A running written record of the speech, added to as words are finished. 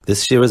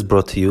This year is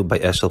brought to you by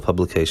Eshel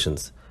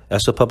Publications.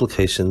 Eshel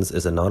Publications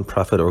is a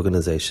non-profit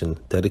organization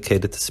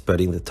dedicated to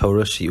spreading the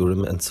Torah,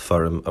 Shiurim, and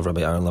Sefarim of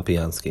Rabbi Aaron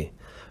Lapiansky.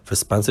 For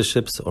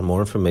sponsorships or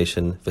more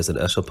information, visit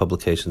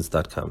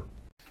eshelpublications.com.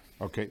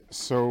 Okay,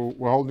 so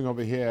we're holding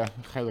over here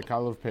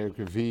Chekek Perek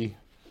V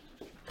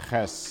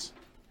Ches.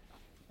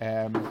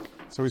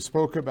 So we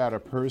spoke about a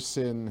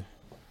person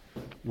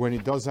when he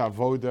does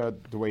avoda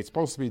the way it's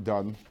supposed to be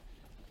done.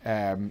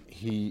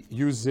 He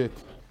uses it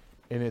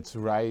in its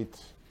right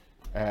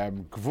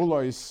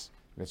gvulos,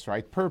 in its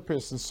right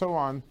purpose, and so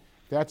on.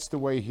 That's the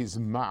way he's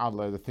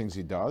ma'ala, the things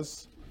he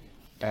does.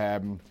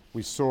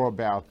 We saw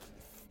about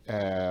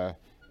the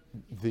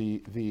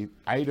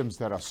items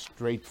that are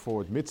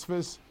straightforward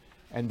mitzvahs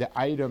and the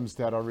items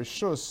that are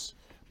rishus,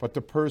 but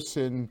the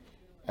person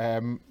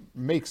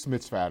makes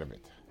mitzvah out of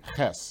it.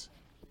 Ches.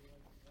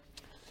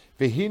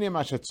 V'hine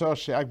ma shetzor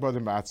she'ag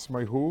b'odem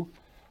ba'atzmoi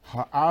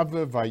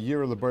ha'ave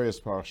v'yir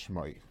l'boyes par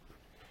shmoi.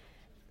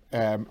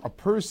 A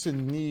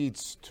person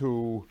needs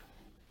to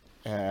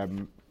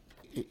ramp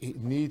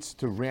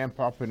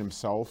up in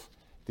himself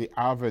the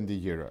Ava and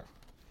the Yira.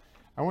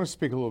 I want to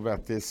speak a little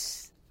about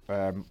this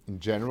in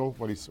general.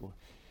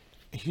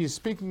 He's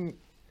speaking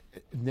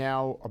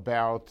now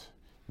about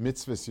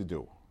mitzvahs you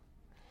do.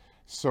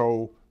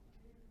 So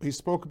he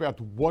spoke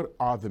about what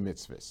are the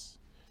mitzvahs.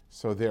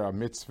 So there are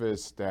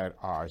mitzvahs that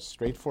are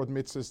straightforward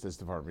mitzvahs, there's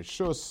the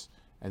rishus,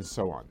 and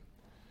so on.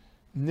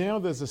 Now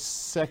there's a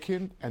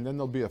second, and then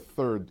there'll be a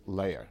third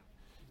layer.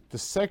 The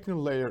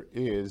second layer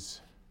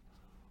is,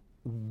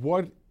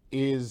 what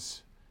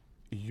is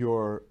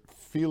your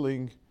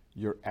feeling,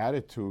 your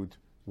attitude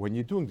when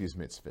you're doing these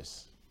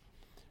mitzvahs?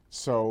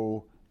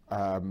 So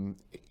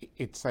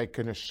it's like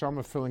an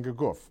neshama filling a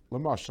guf.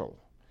 L'mashal,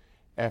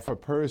 if a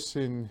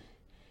person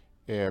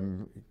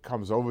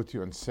comes over to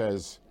you and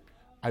says,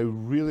 I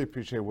really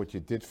appreciate what you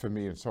did for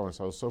me, and so on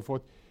and so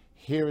forth,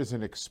 here is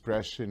an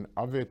expression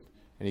of it,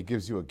 and he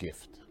gives you a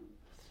gift.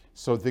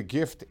 So the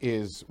gift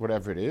is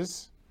whatever it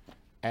is,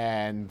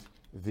 and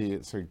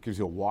so it gives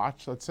you a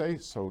watch, let's say.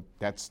 So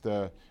that's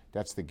the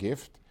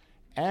gift,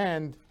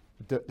 and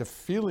the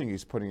feeling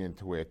he's putting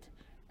into it,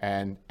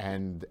 and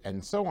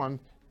so on.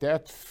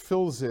 That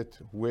fills it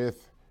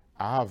with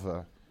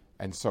ahava,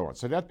 and so on.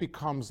 So that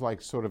becomes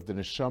like sort of the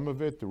neshama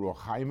of it, the ruach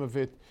chaim of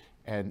it,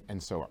 and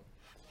so on.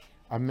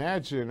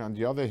 Imagine, on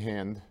the other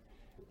hand,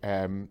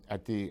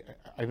 at the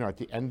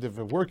end of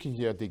a working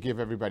year, they give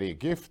everybody a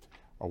gift,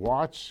 a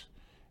watch,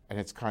 and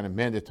it's kind of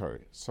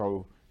mandatory.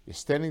 So you're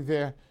standing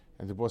there,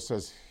 and the boss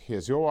says,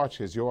 here's your watch,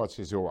 here's your watch,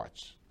 here's your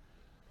watch.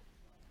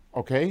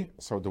 Okay,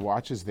 so the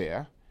watch is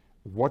there.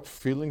 What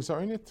feelings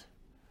are in it?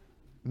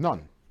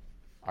 None.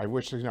 I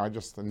wish, I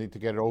just need to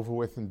get it over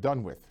with and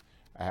done with.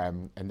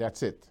 And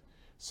that's it.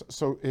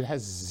 So it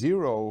has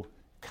zero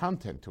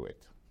content to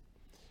it.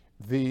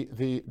 The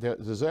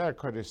Zohar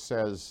Kodesh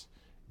says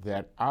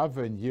that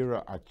Ava and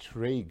Yira are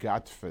trei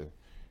gatfe,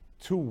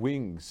 two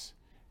wings,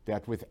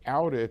 that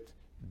without it,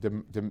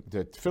 the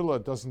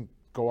tefillah doesn't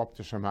go up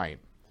to Shemayim.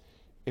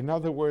 In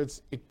other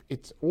words,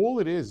 it's all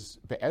it is,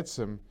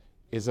 be'etzem,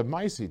 is a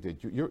ma'aseh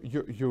that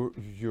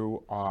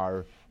you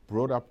are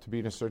brought up to be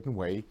in a certain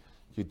way,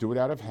 you do it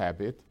out of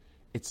habit,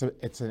 it's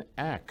an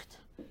act,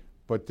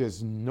 but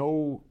there's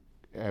no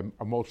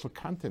emotional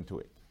content to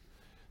it.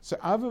 So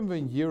Ava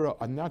and Yira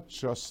are not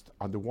just,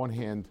 on the one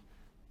hand,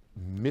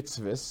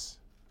 mitzvahs,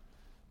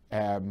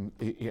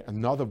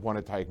 another one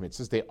of Taryag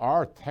mitzvahs. They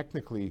are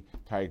technically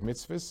Taryag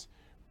mitzvahs,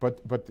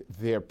 but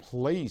their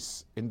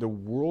place in the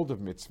world of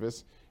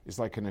mitzvahs is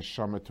like an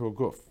neshama to a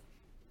guf.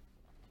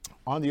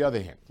 On the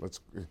other hand,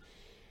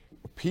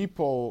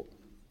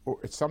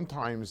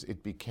 sometimes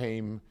it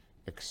became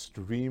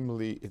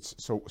extremely,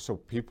 so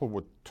people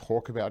would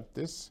talk about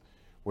this,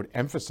 would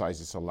emphasize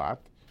this a lot,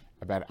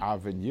 about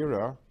Ava and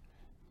Yira,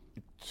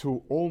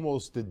 to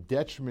almost the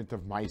detriment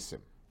of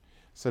Maisim.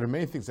 So the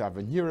main things are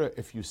Yira,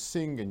 if you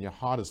sing and your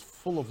heart is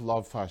full of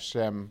love for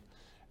HaShem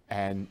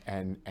and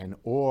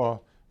awe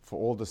for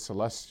all the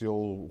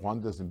celestial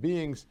wonders and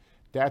beings,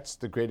 that's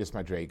the greatest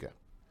madrega.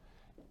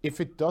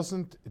 If it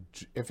doesn't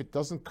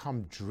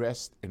come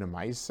dressed in a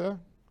Maisa,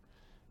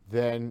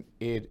 then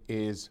it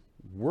is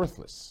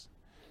worthless.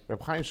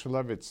 Reb Chaim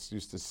Shmulevitz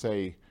used to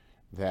say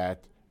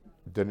that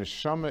the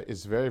neshama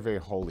is very, very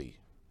holy.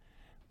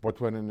 But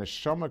when a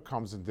neshama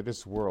comes into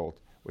this world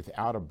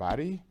without a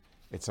body,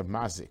 it's a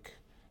mazik.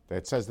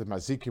 That says that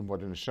mazikim,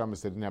 what a neshama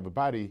is, they didn't have a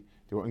body,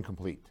 they were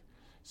incomplete.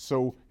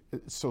 So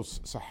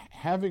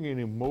having an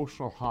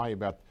emotional high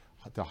about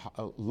the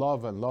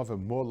love and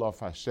more love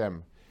for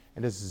Hashem,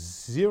 and there's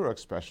zero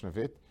expression of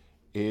it,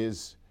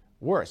 is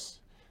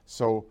worse.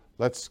 So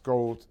let's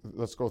go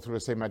through the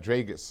same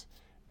madregas.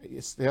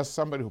 There's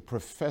somebody who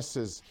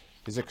professes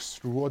his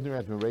extraordinary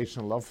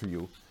admiration and love for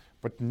you,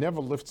 but never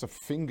lifts a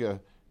finger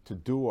to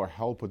do or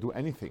help or do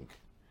anything.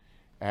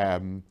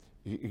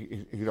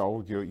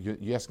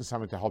 You're asking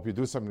someone to help you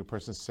do something, the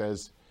person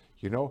says,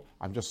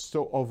 I'm just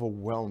so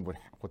overwhelmed with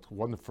what a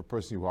wonderful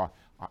person you are.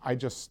 I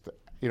just,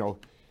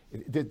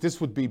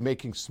 this would be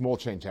making small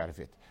change out of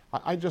it.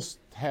 I just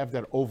have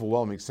that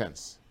overwhelming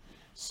sense.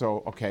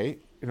 So, okay,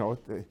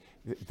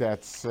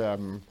 that's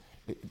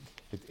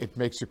it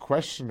makes you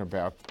question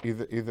about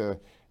either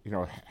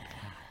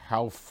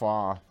how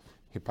far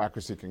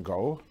hypocrisy can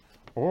go,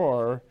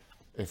 or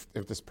if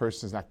this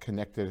person is not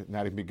connected,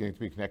 not even beginning to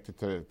be connected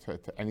to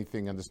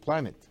anything on this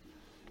planet.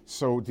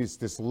 So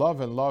this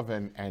love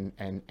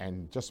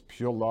and just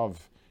pure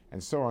love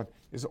and so on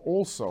is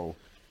also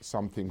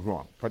something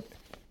wrong. But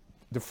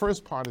the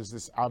first part is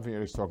this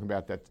Avir is talking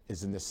about, that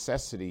is a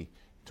necessity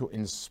to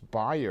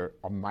inspire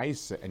a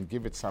Maisa and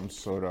give it some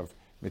sort of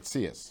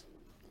mitzias.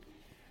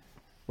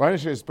 So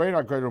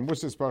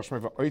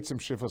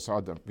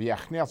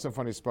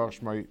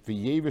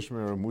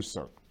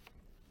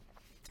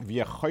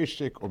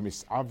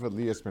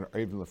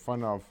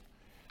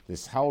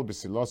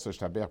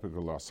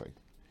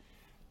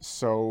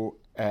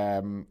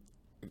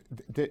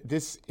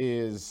this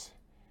is,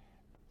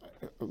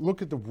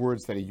 look at the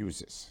words that he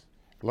uses.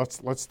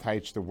 Let's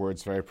touch the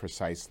words very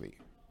precisely.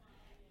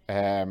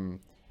 So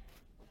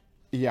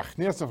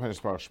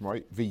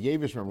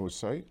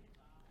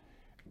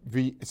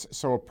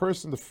a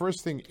person, the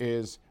first thing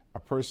is, a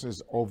person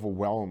is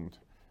overwhelmed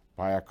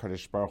by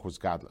HaKadosh Baruch Hu's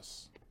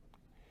godless.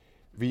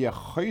 And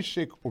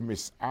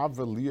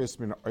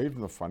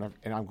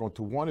I'm going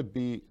to want to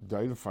be the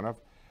in front of.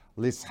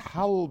 There's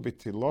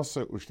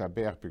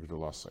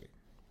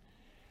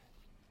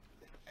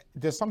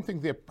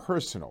something there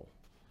personal.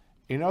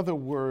 In other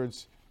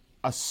words,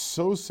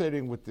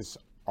 associating with this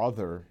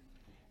other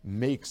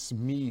makes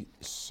me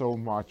so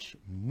much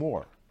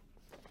more.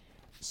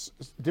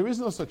 There is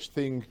no such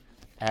thing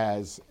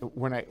as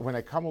when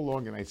I come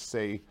along and I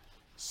say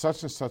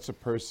such and such a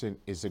person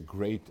is a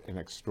great and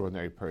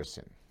extraordinary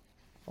person.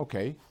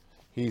 Okay,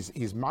 he's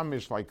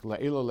mamish like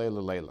leila leila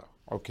leila.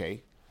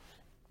 Okay,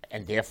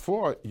 and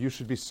therefore you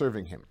should be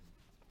serving him.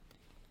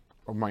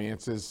 Well, my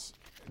answer is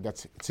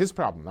it's his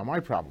problem, not my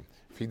problem.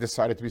 If he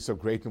decided to be so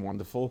great and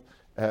wonderful,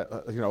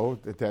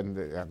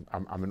 then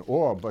I'm in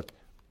awe. But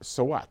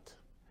so what?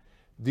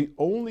 The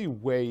only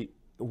way,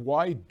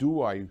 why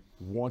do I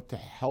want to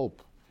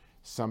help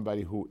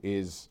somebody who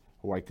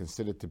I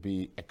consider to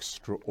be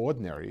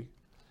extraordinary,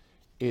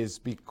 is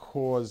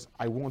because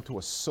I want to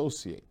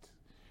associate.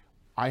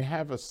 I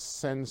have a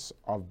sense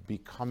of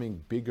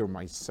becoming bigger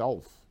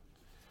myself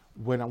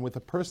when I'm with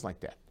a person like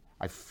that.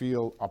 I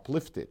feel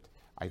uplifted.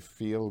 I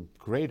feel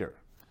greater.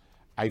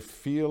 I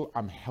feel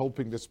I'm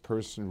helping this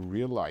person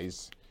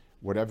realize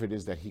whatever it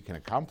is that he can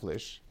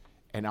accomplish,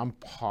 and I'm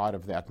part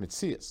of that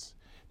mitzias.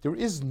 There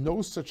is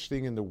no such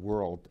thing in the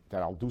world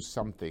that I'll do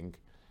something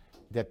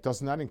that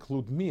does not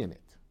include me in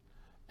it.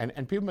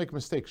 And people make a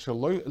mistake.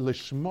 Shaloi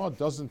lishma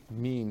doesn't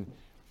mean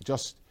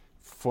just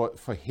for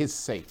his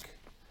sake.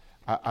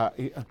 What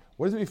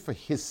does it mean for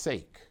his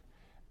sake?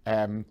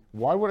 Where's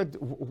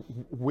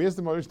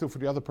the motivation for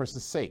the other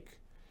person's sake?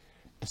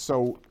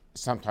 So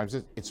sometimes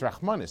it's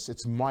Rachmanis,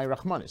 it's my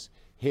Rachmanis.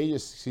 Here you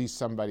see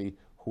somebody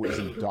who is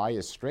in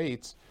dire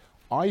straits.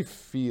 I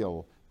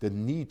feel the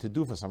need to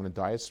do for someone in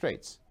dire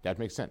straits. That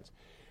makes sense.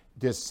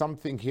 There's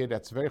something here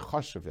that's very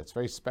chashuv, that's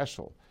very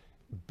special.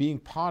 Being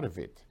part of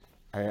it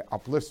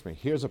uplifts me.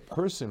 Here's a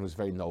person who's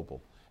very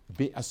noble.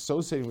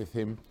 Associating with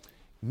him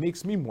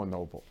makes me more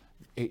noble.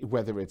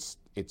 Whether it's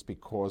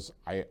because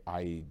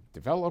I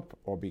develop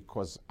or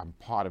because I'm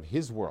part of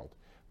his world.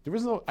 There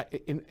is no,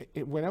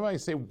 whenever I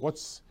say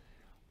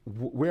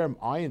where am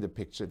I in the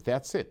picture,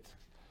 that's it.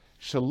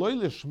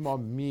 Shaloi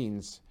lishma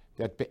means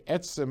that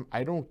be'etzem,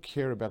 I don't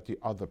care about the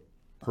other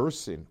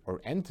person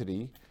or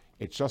entity,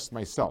 it's just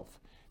myself.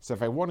 So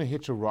if I want to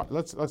hitch a ride,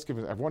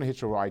 I want to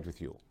hitch a ride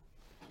with you.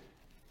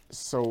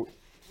 So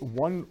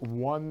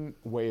one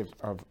way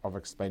of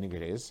explaining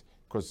it is,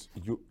 because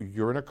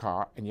you're in a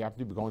car and you happen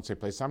to be going to a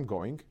place I'm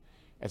going.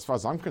 As far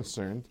as I'm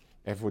concerned,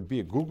 if it would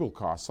be a Google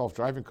car,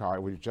 self-driving car,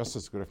 it would be just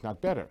as good, if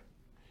not better.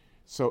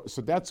 So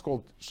that's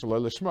called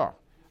shaloi lishma.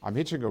 I'm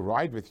hitching a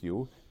ride with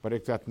you, but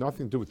it's got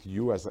nothing to do with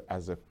you as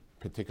a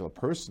particular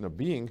person or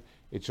being.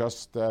 It's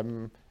just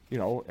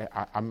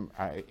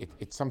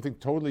it's something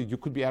totally, you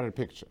could be out of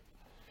the picture.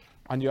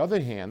 On the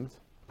other hand,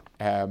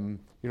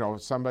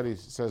 somebody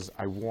says,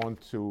 I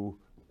want to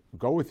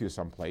go with you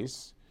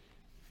someplace,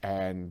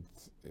 and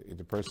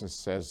the person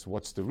says,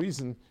 what's the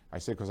reason? I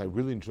say, because I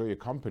really enjoy your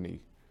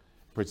company.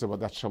 But it's about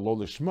that shalol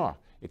lishma.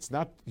 It's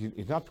not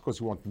because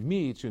you want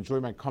me to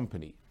enjoy my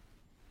company.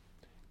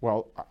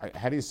 Well,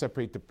 how do you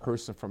separate the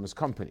person from his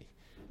company?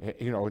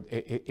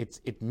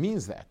 It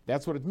means that.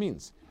 That's what it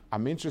means.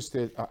 I'm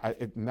interested,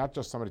 not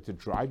just somebody to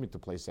drive me to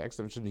place X,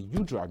 I'm interested in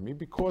you drive me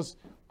because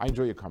I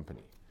enjoy your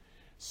company.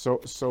 So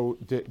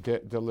the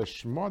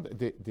lishma,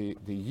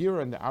 the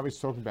year and the Avis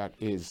talking about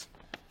is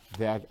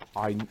that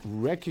I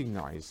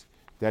recognize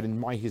that in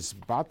my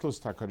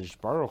hisbatlos HaKadosh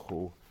Baruch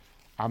Hu,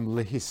 I'm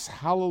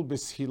lehishalal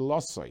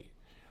b'shilasai.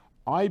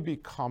 I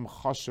become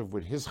chashav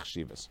with his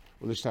chshivas,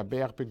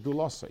 u'lishtabeach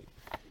b'gdulasai.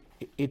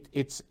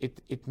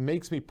 It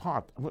makes me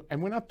part.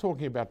 And we're not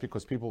talking about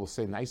because people will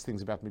say nice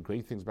things about me,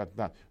 great things about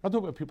that. We're not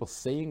talking about people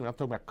saying, we're not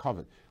talking about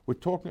covet. We're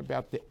talking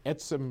about the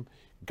etzem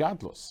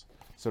gadlus.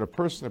 So the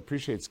person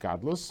appreciates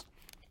gadlus,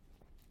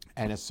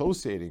 and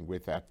associating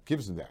with that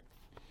gives him that.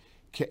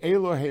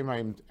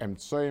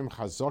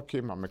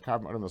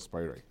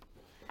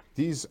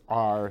 These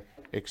are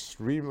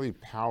extremely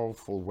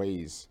powerful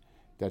ways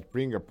that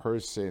bring a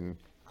person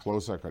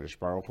closer to HaKadosh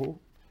Baruch Hu.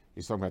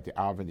 He's talking about the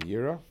Av and the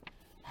Yira.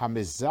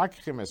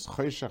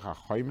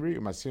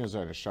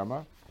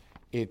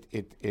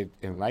 It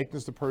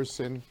enlightens the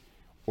person.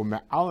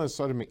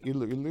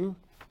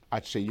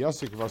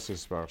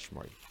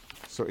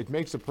 So it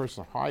makes the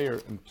person higher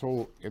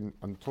until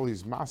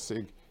he's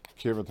masig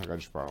kirvat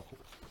HaKadosh Baruch Hu.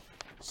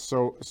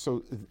 So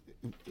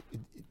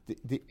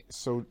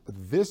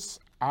this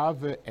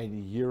Ava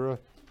and Yira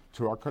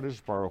to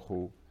HaKadosh Baruch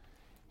Hu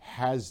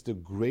has the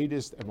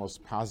greatest and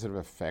most positive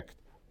effect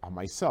on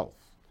myself.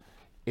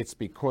 It's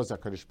because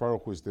HaKadosh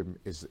Baruch Hu is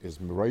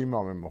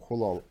Meroima and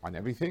Mechulal on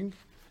everything,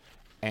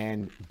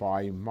 and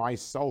by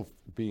myself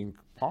being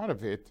part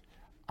of it,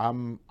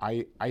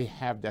 I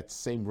have that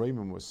same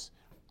Reimus,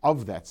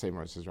 of that same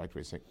Reimus is the right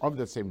way of saying, of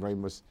that same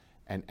Reimus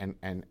and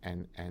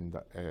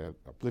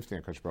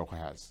uplifting HaKadosh Baruch Hu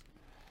has.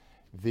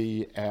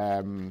 The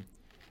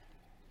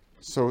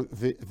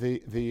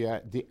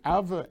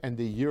Ava and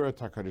the Yira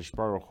HaKadosh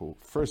Baruch Hu,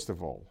 first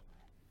of all,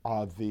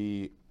 are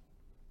the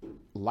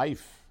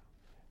life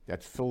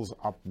that fills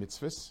up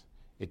mitzvahs.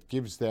 It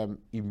gives them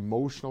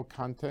emotional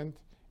content,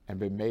 and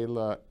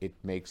b'meila it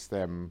makes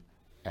them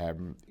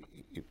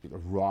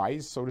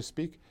rise, so to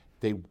speak.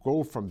 They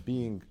go from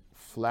being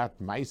flat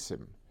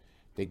meisim,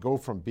 they go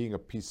from being a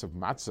piece of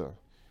matzah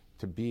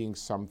to being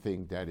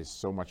something that is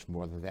so much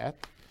more than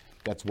that.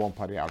 That's one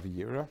part of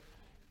Aviyira.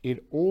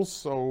 It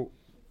also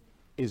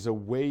is a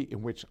way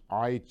in which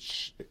I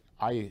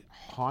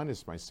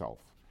harness myself,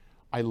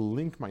 I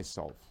link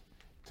myself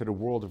to the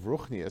world of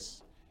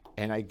Ruchnias,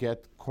 and I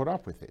get caught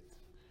up with it.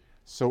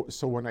 So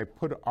when I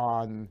put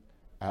on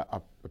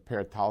a pair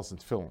of talis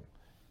and film,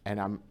 and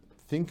I'm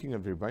thinking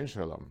of Rebbeinu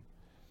Shalom,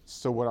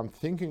 so what I'm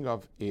thinking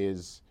of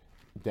is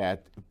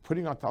that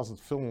putting on talis and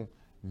film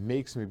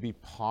makes me be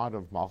part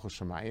of Malchus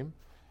Shemayim,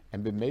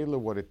 and b'meila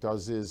what it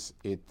does is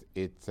it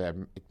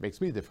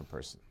makes me a different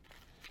person.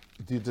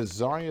 The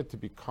desire to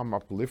become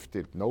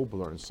uplifted,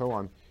 nobler, and so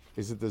on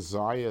is a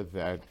desire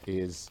that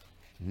is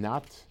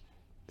not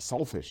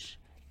selfish.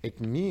 It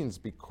means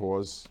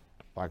because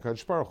like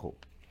HaKadosh Baruch Hu.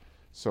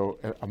 So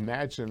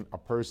imagine a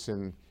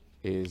person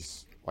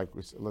is,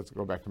 let's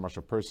go back to Moshe,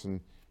 a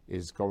person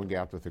is going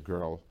out with a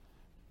girl,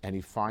 and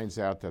he finds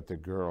out that the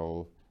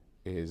girl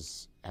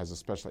has a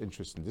special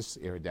interest in this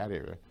area, that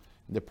area.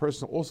 And the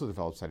person also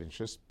develops that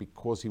interest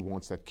because he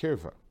wants that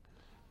kirva.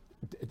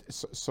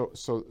 So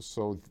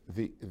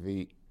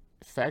the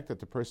fact that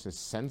the person is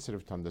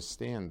sensitive to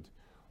understand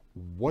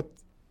what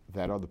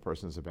that other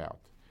person is about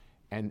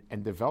and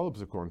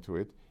develops according to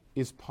it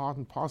is part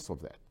and parcel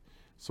of that.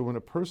 So when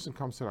a person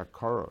comes to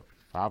Hakara,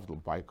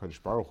 Avdul, by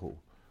HaKadosh Baruch Hu,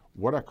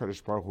 what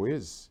HaKadosh Baruch Hu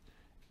is,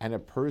 and a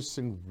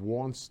person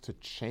wants to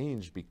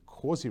change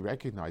because he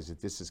recognizes that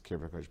this is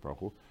Kirva HaKadosh Baruch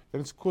Hu,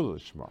 then it's Kula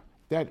Lishma.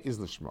 That is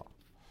Lishma.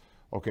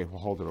 Okay, we'll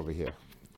hold it over here.